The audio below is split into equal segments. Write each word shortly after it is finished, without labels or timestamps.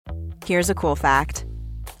Here's a cool fact.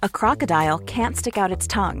 A crocodile can't stick out its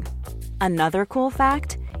tongue. Another cool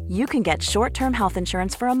fact, you can get short-term health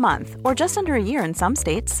insurance for a month or just under a year in some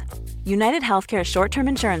states. United Healthcare short-term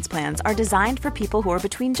insurance plans are designed for people who are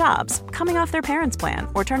between jobs, coming off their parents' plan,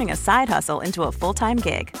 or turning a side hustle into a full-time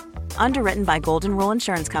gig. Underwritten by Golden Rule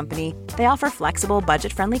Insurance Company, they offer flexible,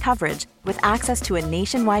 budget-friendly coverage with access to a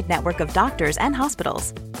nationwide network of doctors and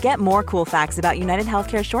hospitals. Get more cool facts about United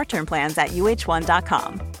Healthcare short-term plans at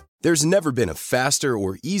uh1.com. There's never been a faster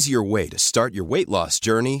or easier way to start your weight loss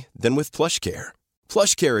journey than with PlushCare.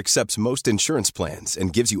 PlushCare accepts most insurance plans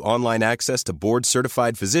and gives you online access to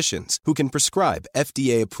board-certified physicians who can prescribe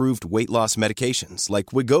FDA-approved weight loss medications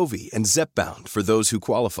like Wegovy and Zepbound for those who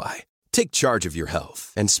qualify. Take charge of your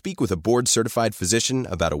health and speak with a board-certified physician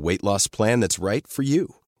about a weight loss plan that's right for you.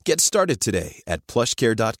 Get started today at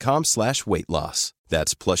plushcare.com/weightloss.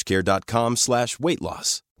 That's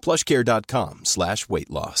plushcare.com/weightloss.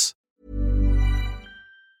 plushcare.com/weightloss.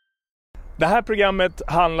 Det här programmet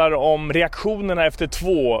handlar om reaktionerna efter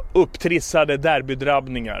 2 upptrissade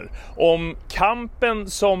derbydrabbningar. Om kampen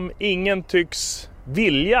som ingen tycks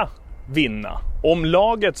vilja vinna. Om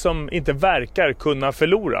laget som inte verkar kunna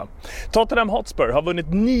förlora. Tottenham Hotspur har vunnit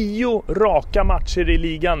 9 raka matcher i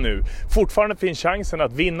ligan nu. Fortfarande finns chansen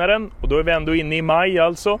att vinna den, och då är vi ändå inne i maj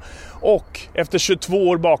alltså. Och efter 22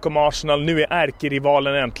 år bakom Arsenal, nu är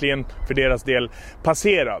ärkerivalen äntligen för deras del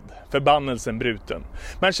passerad. Förbannelsen bruten.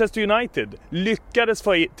 Manchester United lyckades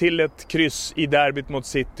få till ett kryss i derbyt mot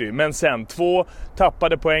City, men sen 2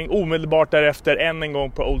 tappade poäng omedelbart därefter, än en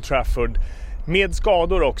gång på Old Trafford. Med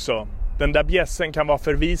skador också. Den där bjässen kan vara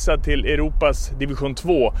förvisad till Europas division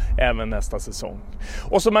 2 även nästa säsong.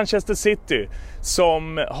 Och så Manchester City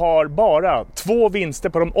som har bara 2 vinster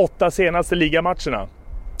på de 8 senaste ligamatcherna.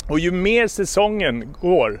 Och ju mer säsongen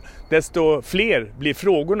går, desto fler blir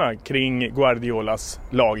frågorna kring Guardiolas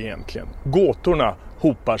lag egentligen. Gåtorna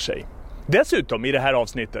hopar sig. Dessutom i det här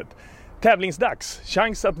avsnittet, tävlingsdags,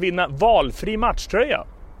 chans att vinna valfri matchtröja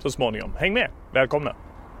så småningom. Häng med, välkomna!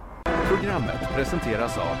 Programmet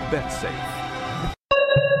presenteras av BetSafe.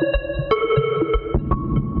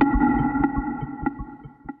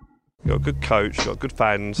 You've got a good coach, you've got good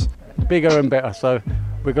fans. Bigger and better, so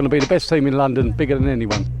we're going to be the best team in London, bigger than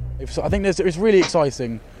anyone. I think it's really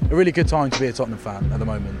exciting, a really good time to be a Tottenham fan at the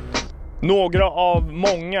moment. Några av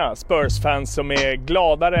många Spurs-fans som är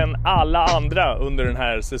gladare än alla andra under den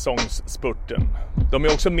här säsongsspurten. De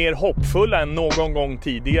är också mer hoppfulla än någon gång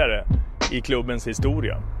tidigare i klubbens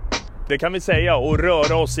historia. Det kan vi säga, och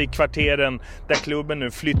röra oss i kvarteren där klubben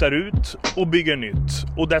nu flyttar ut och bygger nytt.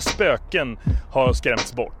 Och där spöken har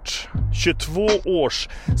skrämts bort. 22 års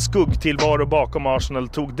skuggtillvaro bakom Arsenal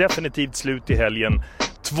tog definitivt slut i helgen.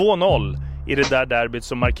 2-0 i det där derbyt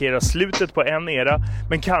som markerar slutet på en era,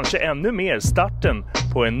 men kanske ännu mer starten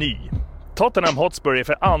på en ny. Tottenham Hotspur är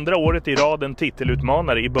för andra året i rad en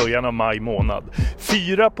titelutmanare i början av maj månad.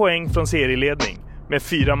 4 poäng från serieledning med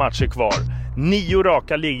 4 matcher kvar. 9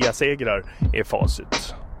 raka ligasegrar är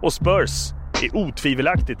facit. Och Spurs är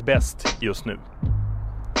otvivelaktigt bäst just nu.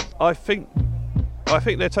 I think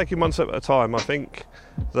they're taking one step at a time. I think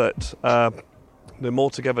that they're more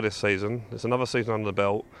together this season. There's another season under the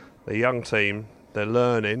belt. They're a young team. They're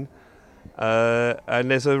learning.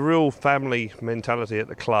 And there's a real family mentality at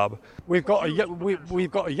the club. We've got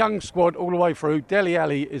a young squad all the way through. Dele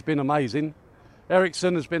Alli has been amazing.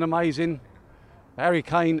 Ericsson has been amazing. Harry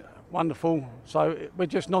Kane, wonderful. So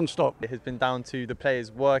we're just non-stop. It has been down to the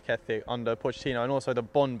players' work ethic under Pochettino, and also the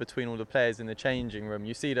bond between all the players in the changing room.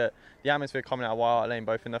 You see that the atmosphere coming out of White Hart Lane,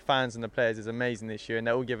 both in the fans and the players, is amazing this year, and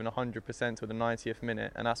they're all giving 100% to the 90th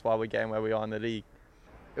minute, and that's why we're getting where we are in the league.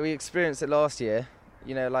 We experienced it last year.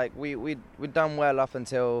 You know, like we'd done well up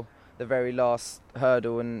until the very last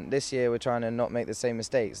hurdle, and this year we're trying to not make the same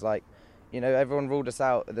mistakes. Like, you know, everyone ruled us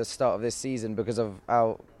out at the start of this season because of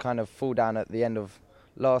our kind of fall down at the end of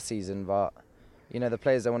last season, but you know, the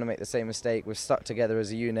players don't want to make the same mistake. We've stuck together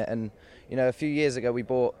as a unit, and you know, a few years ago we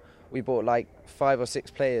bought like 5 or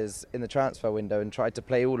 6 players in the transfer window and tried to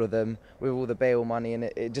play all of them with all the Bale money, and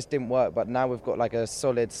it just didn't work. But now we've got like a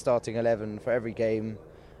solid starting 11 for every game,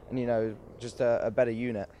 and you know, just a better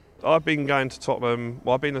unit. I've been going to Tottenham.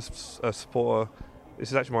 Well, I've been a supporter.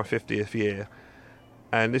 This is actually my 50th year,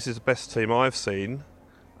 and this is the best team I've seen.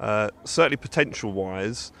 Certainly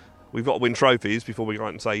potential-wise, we've got to win trophies before we go out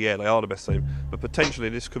and say, yeah, they are the best team. But potentially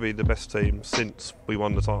this could be the best team since we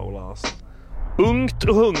won the title last. Ungt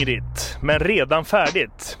och hungrigt, men redan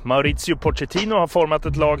färdigt. Mauricio Pochettino har format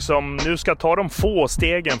ett lag som nu ska ta de få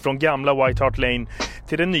stegen från gamla White Hart Lane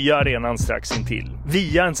till den nya arenan strax intill.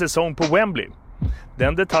 Via en säsong på Wembley.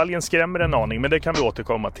 Den detaljen skrämmer en aning, men det kan vi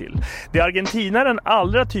återkomma till. Det argentinaren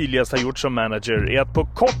allra tydligast har gjort som manager är att på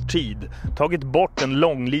kort tid tagit bort den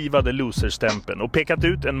långlivade loserstämpeln och pekat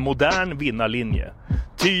ut en modern vinnarlinje.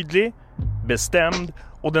 Tydlig, bestämd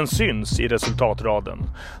och den syns i resultatraden.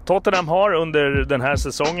 Tottenham har under den här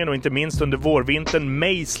säsongen och inte minst under vårvintern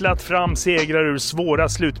mejslat fram segrar ur svåra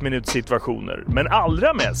slutminutssituationer. Men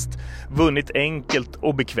allra mest vunnit enkelt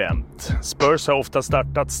och bekvämt. Spurs har ofta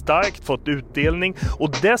startat starkt, fått utdelning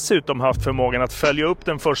och dessutom haft förmågan att följa upp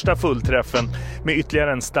den första fullträffen med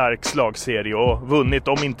ytterligare en stark slagserie och vunnit,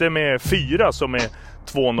 om inte med 4 så med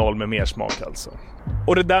 2-0 med mer smak alltså.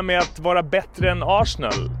 Och det där med att vara bättre än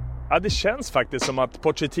Arsenal, ja, det känns faktiskt som att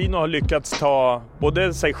Pochettino har lyckats ta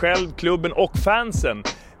både sig själv, klubben och fansen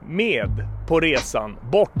med på resan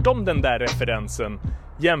bortom den där referensen,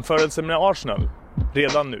 jämförelsen med Arsenal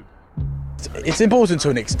redan nu. It's important to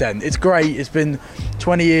an extent. It's great. It's been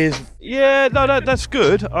 20 years. Yeah, no, that's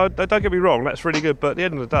good. Don't get me wrong, that's really good. But at the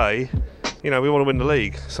end of the day, we want to win the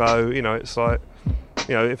league. So, it's like,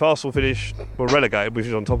 if Arsenal finished, relegated, which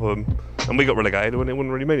is on top of them, and we got relegated, it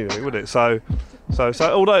wouldn't really mean anything, would it? So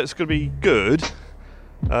although it's going to be good,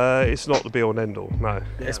 it's not the be all and end all. No.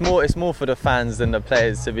 It's more for the fans than the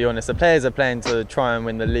players, to be honest. The players are playing to try and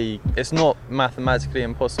win the league. It's not mathematically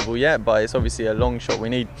impossible yet, but it's obviously a long shot. We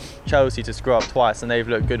need Chelsea to screw up twice, and they've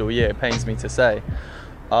looked good all year. It pains me to say,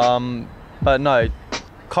 but no.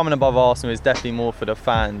 Coming above Arsenal is definitely more for the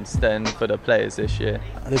fans than for the players this year.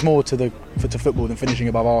 There's more to football than finishing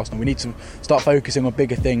above Arsenal. We need to start focusing on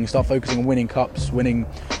bigger things, start focusing on winning cups, winning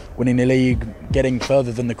the league, getting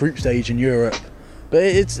further than the group stage in Europe. But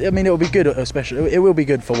it will be good, especially it will be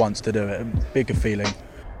good for once to do it. Bigger feeling.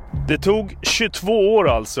 Det tog 22 år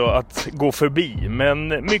alltså att gå förbi, men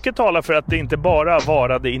mycket talar för att det inte bara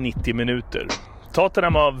varade i 90 minuter.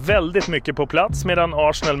 Tottenham har väldigt mycket på plats medan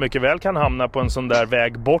Arsenal mycket väl kan hamna på en sån där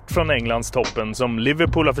väg bort från Englands toppen som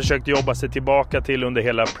Liverpool har försökt jobba sig tillbaka till under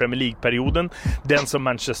hela Premier League-perioden. Den som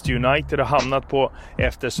Manchester United har hamnat på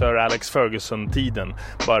efter Sir Alex Ferguson-tiden,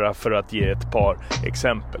 bara för att ge ett par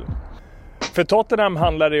exempel. För Tottenham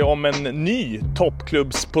handlar det om en ny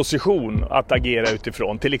toppklubbsposition att agera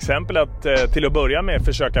utifrån. Till exempel att till att börja med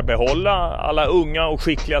försöka behålla alla unga och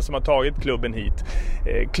skickliga som har tagit klubben hit.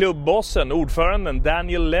 Klubbbossen, ordföranden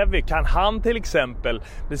Daniel Levy, kan han till exempel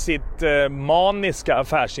med sitt maniska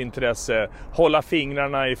affärsintresse hålla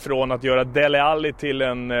fingrarna ifrån att göra Dele Alli till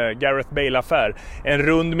en Gareth Bale-affär. En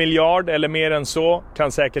rund miljard eller mer än så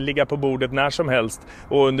kan säkert ligga på bordet när som helst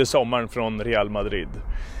och under sommaren från Real Madrid.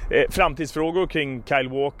 Framtidsfrågor kring Kyle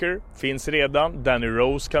Walker finns redan. Danny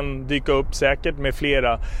Rose kan dyka upp säkert med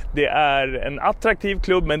flera. Det är en attraktiv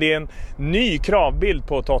klubb, men det är en ny kravbild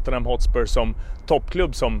på Tottenham Hotspur som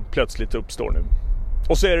toppklubb som plötsligt uppstår nu.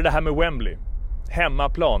 Och så är det här med Wembley.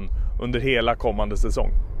 Hemmaplan under hela kommande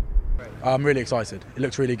säsong. I'm really excited. It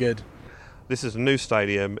looks really good. This is a new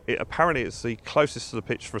stadium. Apparently it's the closest to the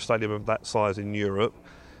pitch for a stadium of that size in Europe.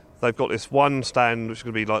 They've got this one stand which is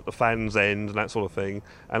going to be like the fans' end and that sort of thing,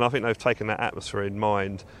 and I think they've taken that atmosphere in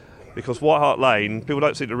mind. Because White Hart Lane, people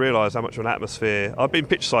don't seem to realise how much of an atmosphere. I've been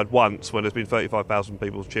pitchside once when there's been 35,000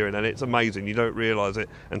 people cheering, and it's amazing. You don't realise it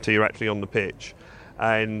until you're actually on the pitch.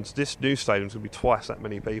 And this new stadium's going to be twice that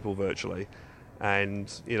many people virtually.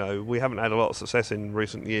 And we haven't had a lot of success in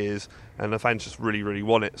recent years, and the fans just really, really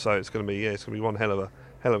want it. So it's going to be one hell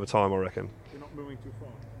of a time, I reckon. You're not moving too far.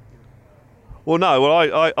 Well, no. Well,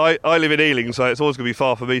 I live in Ealing, so it's always going to be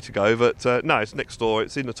far for me to go. But no, it's next door.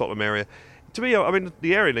 It's in the Tottenham area. To me, I mean,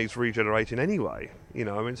 the area needs regenerating anyway.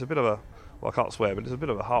 It's a bit of a, well, I can't swear, but it's a bit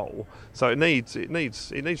of a hole. So it needs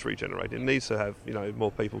regenerating. It needs to have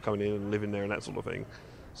more people coming in and living there and that sort of thing.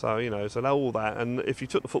 So so all that. And if you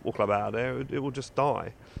took the football club out of there, it will just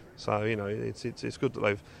die. So it's good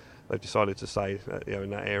that they've decided to stay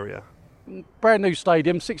in that area. Brand new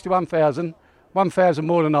stadium, 61,000, 1,000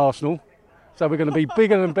 more than Arsenal. So we're going to be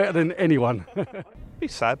bigger and better than anyone.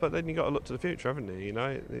 It's sad, but then you've got to look to the future, haven't you?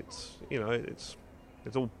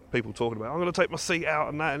 It's all people talking about. I'm going to take my seat out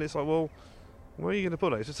and that, and it's like, well, where are you going to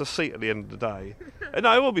put it? It's just a seat at the end of the day.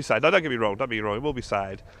 No, it will be sad. No, don't get me wrong. It will be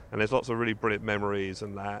sad, and there's lots of really brilliant memories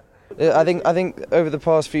and that. I think over the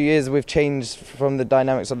past few years we've changed from the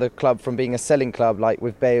dynamics of the club from being a selling club like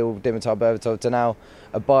with Bale, Dimitar Berbatov to now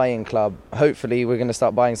a buying club. Hopefully we're going to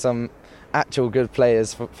start buying some actual good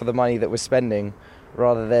players for the money that we're spending,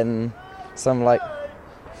 rather than rather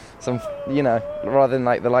than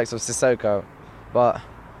like the likes of Sissoko. But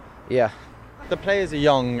yeah, the players are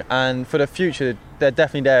young, and for the future they're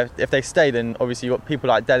definitely there. If they stay, then obviously you've got people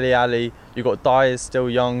like Dele Alli, you've got Dyer still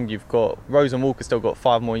young, you've got Rose and Walker still got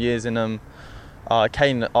 5 more years in them.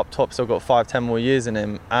 Kane up top still got 5-10 more years in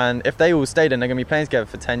him, and if they all stay, then they're going to be playing together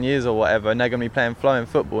for 10 years or whatever, and they're going to be playing flowing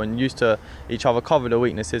football and used to each other, cover the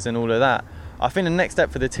weaknesses and all of that. I think the next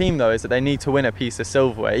step for the team though is that they need to win a piece of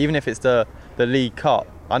silverware, even if it's the League Cup.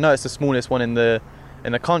 I know it's the smallest one in the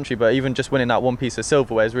country, but even just winning that one piece of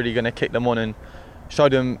silverware is really going to kick them on and show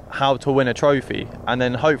them how to win a trophy. And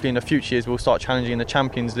then hopefully in the future years we'll start challenging in the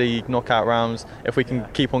Champions League knockout rounds if we can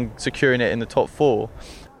keep on securing it in the top 4.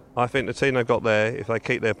 I think the team they've got there, if they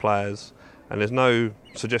keep their players, and there's no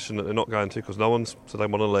suggestion that they're not going to, because no one's said they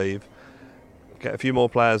want to leave, get a few more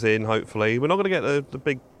players in, hopefully. We're not going to get the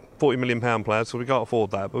big £40 million players, so we can't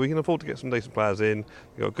afford that, but we can afford to get some decent players in.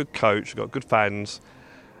 We've got a good coach, we've got good fans.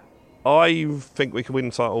 I think we can win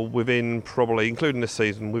the title within, probably, including this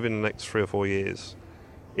season, within the next 3 or 4 years,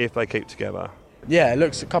 if they keep together. Yeah, it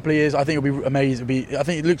looks a couple of years. I think it'll be amazing. I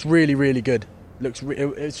think it looks really, really good.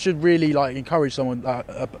 It should really encourage someone,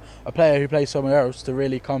 a player who plays somewhere else, to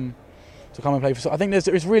really come and play for. I think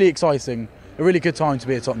it's really exciting, a really good time to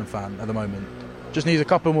be a Tottenham fan at the moment. Just needs a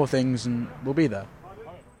couple more things and we'll be there.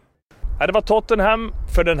 Det var Tottenham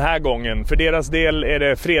för den här gången. För deras del är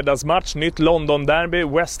det fredagsmatch, nytt London-derby,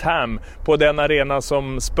 West Ham på den arena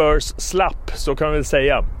som Spurs slapp, så kan vi väl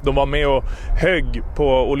säga. De var med och högg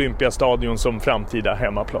på Olympiastadion som framtida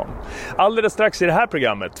hemmaplan. Alldeles strax i det här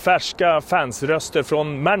programmet, färska fansröster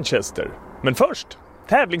från Manchester. Men först,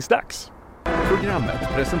 tävlingsdags. Programmet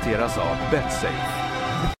presenteras av Betsafe.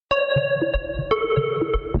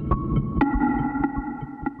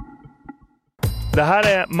 Det här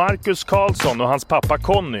är Marcus Karlsson och hans pappa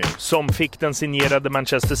Conny som fick den signerade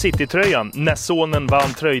Manchester City-tröjan när sonen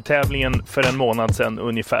vann tröjtävlingen för en månad sedan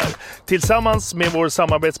ungefär. Tillsammans med vår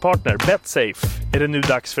samarbetspartner Betsafe är det nu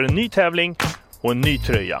dags för en ny tävling och en ny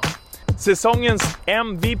tröja. Säsongens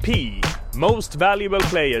MVP, Most Valuable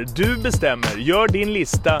Player, du bestämmer. Gör din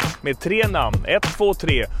lista med 3 namn, 1, 2,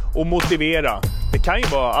 3 och motivera. Det kan ju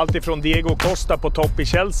vara allt ifrån Diego Costa på topp i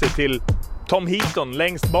Chelsea till Tom Heaton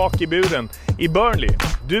längst bak i buren i Burnley.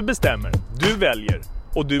 Du bestämmer, du väljer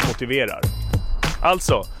och du motiverar.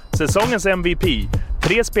 Alltså, säsongens MVP,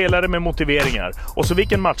 3 spelare med motiveringar och så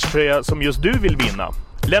vilken matchtröja som just du vill vinna.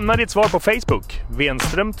 Lämna ditt svar på Facebook,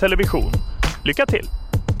 Wenström Television. Lycka till!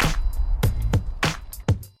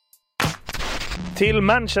 Till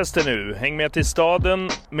Manchester nu. Häng med till staden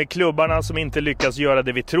med klubbarna som inte lyckas göra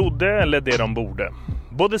det vi trodde eller det de borde.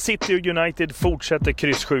 Både City och United fortsätter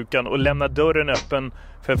krysssjukan och lämnar dörren öppen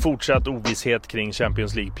för fortsatt ovisshet kring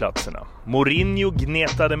Champions League-platserna. Mourinho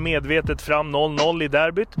gnetade medvetet fram 0-0 i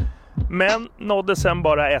derbyt, men nådde sen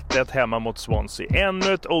bara 1-1 hemma mot Swansea.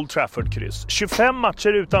 Ännu ett Old Trafford-kryss. 25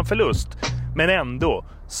 matcher utan förlust, men ändå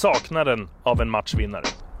saknaden av en matchvinnare.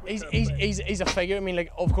 He's a figure. I mean,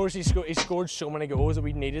 like, of course he scored so many goals that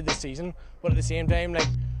we needed this season, but at the same time, like,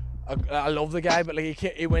 I love the guy, but like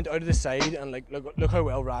he went out of the side and like look how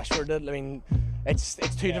well Rashford did. I mean, it's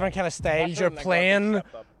two different kind of styles you're playing,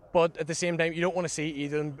 but at the same time you don't want to see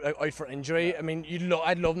either of them out for injury. I mean,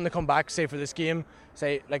 I'd love them to come back, say for this game.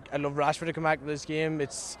 Say like I'd love Rashford to come back for this game.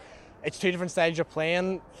 It's two different styles you're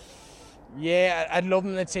playing. Yeah, I'd love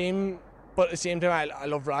him in the team, but at the same time I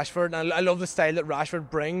love Rashford and I love the style that Rashford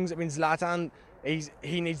brings. I mean, Zlatan,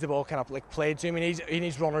 he needs the ball kind of like played to him. He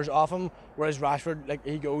needs runners off him, whereas Rashford, like,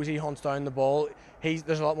 he hunts down the ball.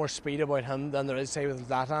 There's a lot more speed about him than there is, say, with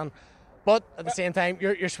Zlatan. But at the same time,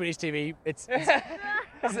 your Swedish TV, it's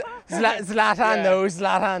Zlatan knows.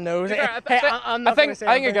 I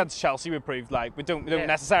think against Chelsea we proved like we don't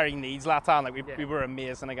necessarily need Zlatan. Like we were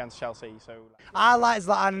amazing against Chelsea. So I like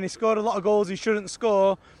Zlatan, and he scored a lot of goals he shouldn't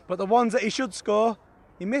score, but the ones that he should score,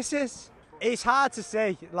 he misses. It's hard to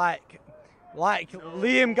say. Like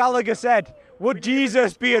Liam Gallagher said, would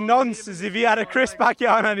Jesus be a nonsense if he had a crisp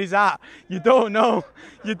backyard on his hat? You don't know,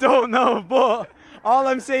 but all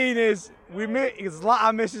I'm saying is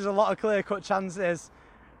Zlatan misses a lot of clear-cut chances.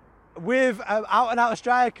 With an out-and-out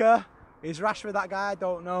striker, is Rashford that guy? I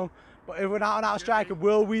don't know. But if we're an out-and-out striker,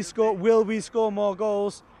 will we score more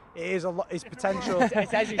goals? It is a lot. It's potential.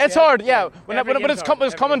 It's hard, yeah. But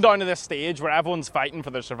it's coming down to this stage where everyone's fighting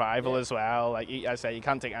for their survival as well. Like I say, you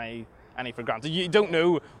can't take any for granted. You don't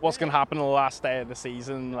know what's going to happen on the last day of the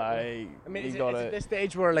season. Like, I mean, it's at this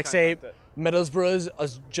stage where, like, say, Middlesbrough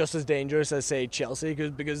is just as dangerous as, say, Chelsea,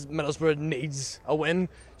 because Middlesbrough needs a win.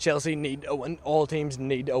 Chelsea need a win. All teams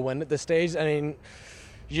need a win at this stage. I mean,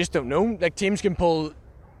 you just don't know. Like, teams can pull,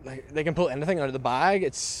 like, they can pull anything out of the bag.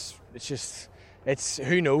 It's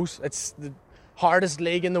who knows. It's the hardest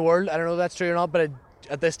league in the world. I don't know if that's true or not, but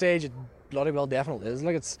at this stage, it bloody well definitely is.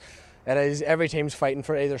 Like, it is. Every team's fighting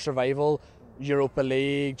for either survival, Europa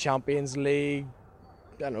League, Champions League.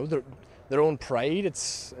 I don't know. their own pride,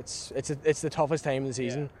 it's the toughest time of the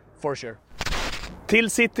season, for sure. Till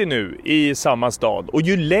City nu i samma stad, och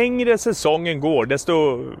ju längre säsongen går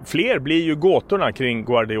desto fler blir ju gåtorna kring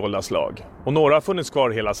Guardiolas lag. Och några har funnits kvar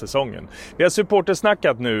hela säsongen. Vi har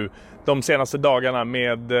supportersnackat nu de senaste dagarna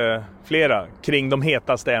med flera kring de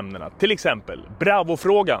hetaste ämnena. Till exempel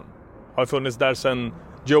Bravo-frågan har funnits där sedan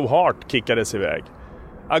Joe Hart kickades iväg.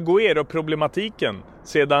 Agüero-problematiken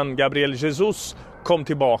sedan Gabriel Jesus kom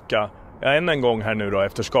tillbaka än en gång här nu då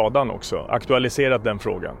efter skadan också, aktualiserat den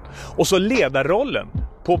frågan. Och så ledarrollen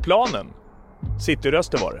på planen.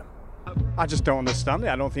 City-röster var det. I just don't understand it.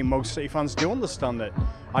 I don't think most City fans do understand it.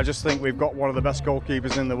 I just think we've got one of the best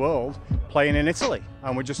goalkeepers in the world playing in Italy,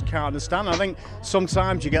 and we just can't understand. I think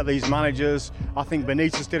sometimes you get these managers, I think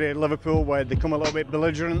Benitez did it at Liverpool, where they come a little bit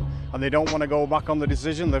belligerent and they don't want to go back on the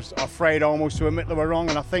decision. They're afraid almost to admit they were wrong,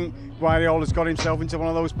 and I think Guardiola's got himself into one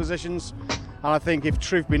of those positions. And I think if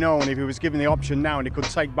truth be known, if he was given the option now and he could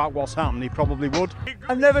take back what's happened, he probably would.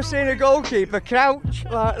 I've never seen a goalkeeper crouch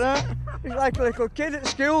like that. He's like a little kid at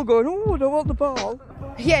school going, oh, I don't want the ball.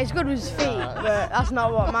 Yeah, he's good with his feet, but that's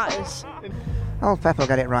not what matters. Oh, Pep will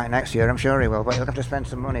get it right next year, I'm sure he will, but he'll have to spend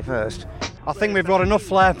some money first. I think we've got enough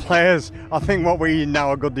flair players. I think what we now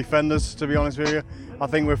are good defenders, to be honest with you. I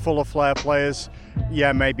think we're full of flair players.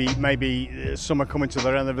 Yeah, maybe some are coming to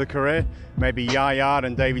their end of their career. Maybe Yaya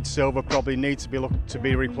and David Silva probably need to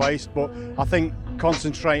be replaced. But I think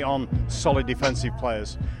concentrate on solid defensive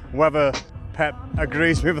players. Whether Pep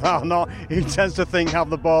agrees with that or not, he tends to think have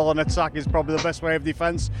the ball and attack is probably the best way of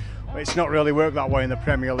defence. It's not really worked that way in the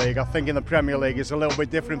Premier League. I think in the Premier League it's a little bit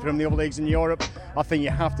different from the other leagues in Europe. I think you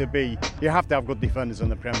have to have good defenders in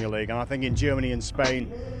the Premier League, and I think in Germany and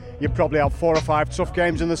Spain you probably have 4 or 5 tough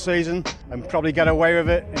games in the season and probably get away with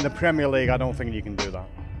it. In the Premier League, I don't think you can do that.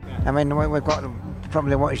 I mean, we've got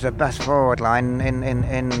probably what is the best forward line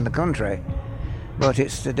in the country, but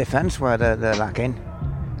it's the defence where they're lacking.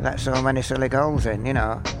 That's so many silly goals in, you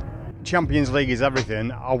know. Champions League is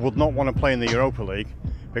everything. I would not want to play in the Europa League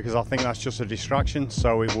because I think that's just a distraction,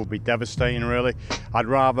 so it will be devastating really. I'd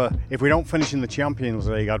rather, if we don't finish in the Champions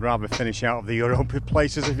League, I'd rather finish out of the Europa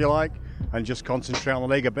places, if you like, and just concentrate on the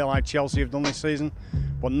league, a bit like Chelsea have done this season.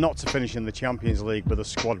 But not to finish in the Champions League with the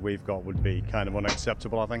squad we've got would be kind of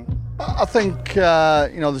unacceptable, I think. I think,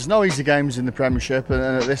 there's no easy games in the Premiership, and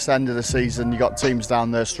at this end of the season, you've got teams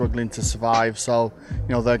down there struggling to survive, so,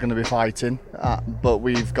 they're going to be fighting. But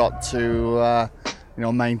we've got to,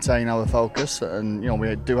 maintain our focus, and,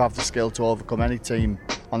 we do have the skill to overcome any team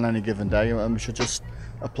on any given day, and we should just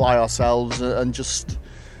apply ourselves and just,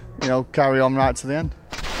 carry on right to the end.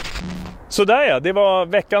 Så där ja, det var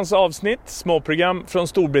veckans avsnitt, småprogram från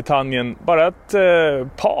Storbritannien. Bara ett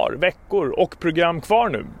par veckor och program kvar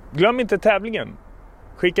nu. Glöm inte tävlingen.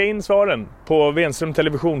 Skicka in svaren på Venström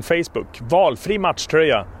Television Facebook. Valfri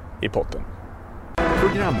matchtröja i potten.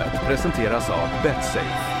 Programmet presenteras av BetSafe.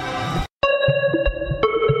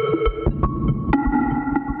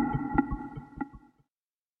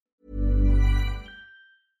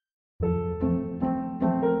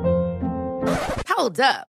 Hold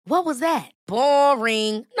up. What was that?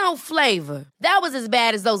 Boring. No flavor. That was as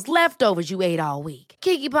bad as those leftovers you ate all week.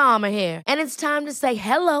 Keke Palmer here, and it's time to say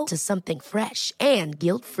hello to something fresh and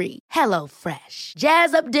guilt-free. Hello Fresh.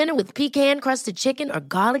 Jazz up dinner with pecan-crusted chicken or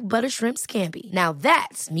garlic butter shrimp scampi. Now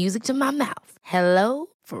that's music to my mouth. Hello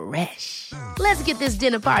Fresh. Let's get this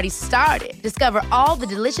dinner party started. Discover all the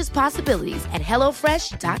delicious possibilities at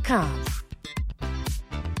HelloFresh.com.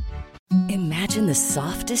 Imagine the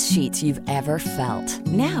softest sheets you've ever felt.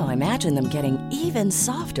 Now imagine them getting even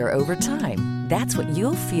softer over time. That's what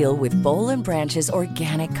you'll feel with Boll & Branch's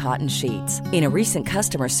organic cotton sheets. In a recent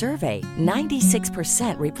customer survey,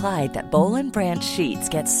 96% replied that Boll & Branch sheets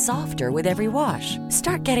get softer with every wash.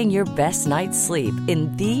 Start getting your best night's sleep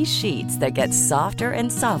in these sheets that get softer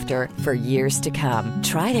and softer for years to come.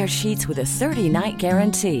 Try their sheets with a 30-night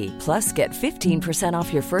guarantee. Plus, get 15%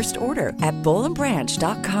 off your first order at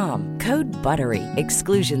bollandbranch.com. Code BUTTERY.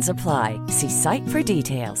 Exclusions apply. See site for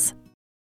details.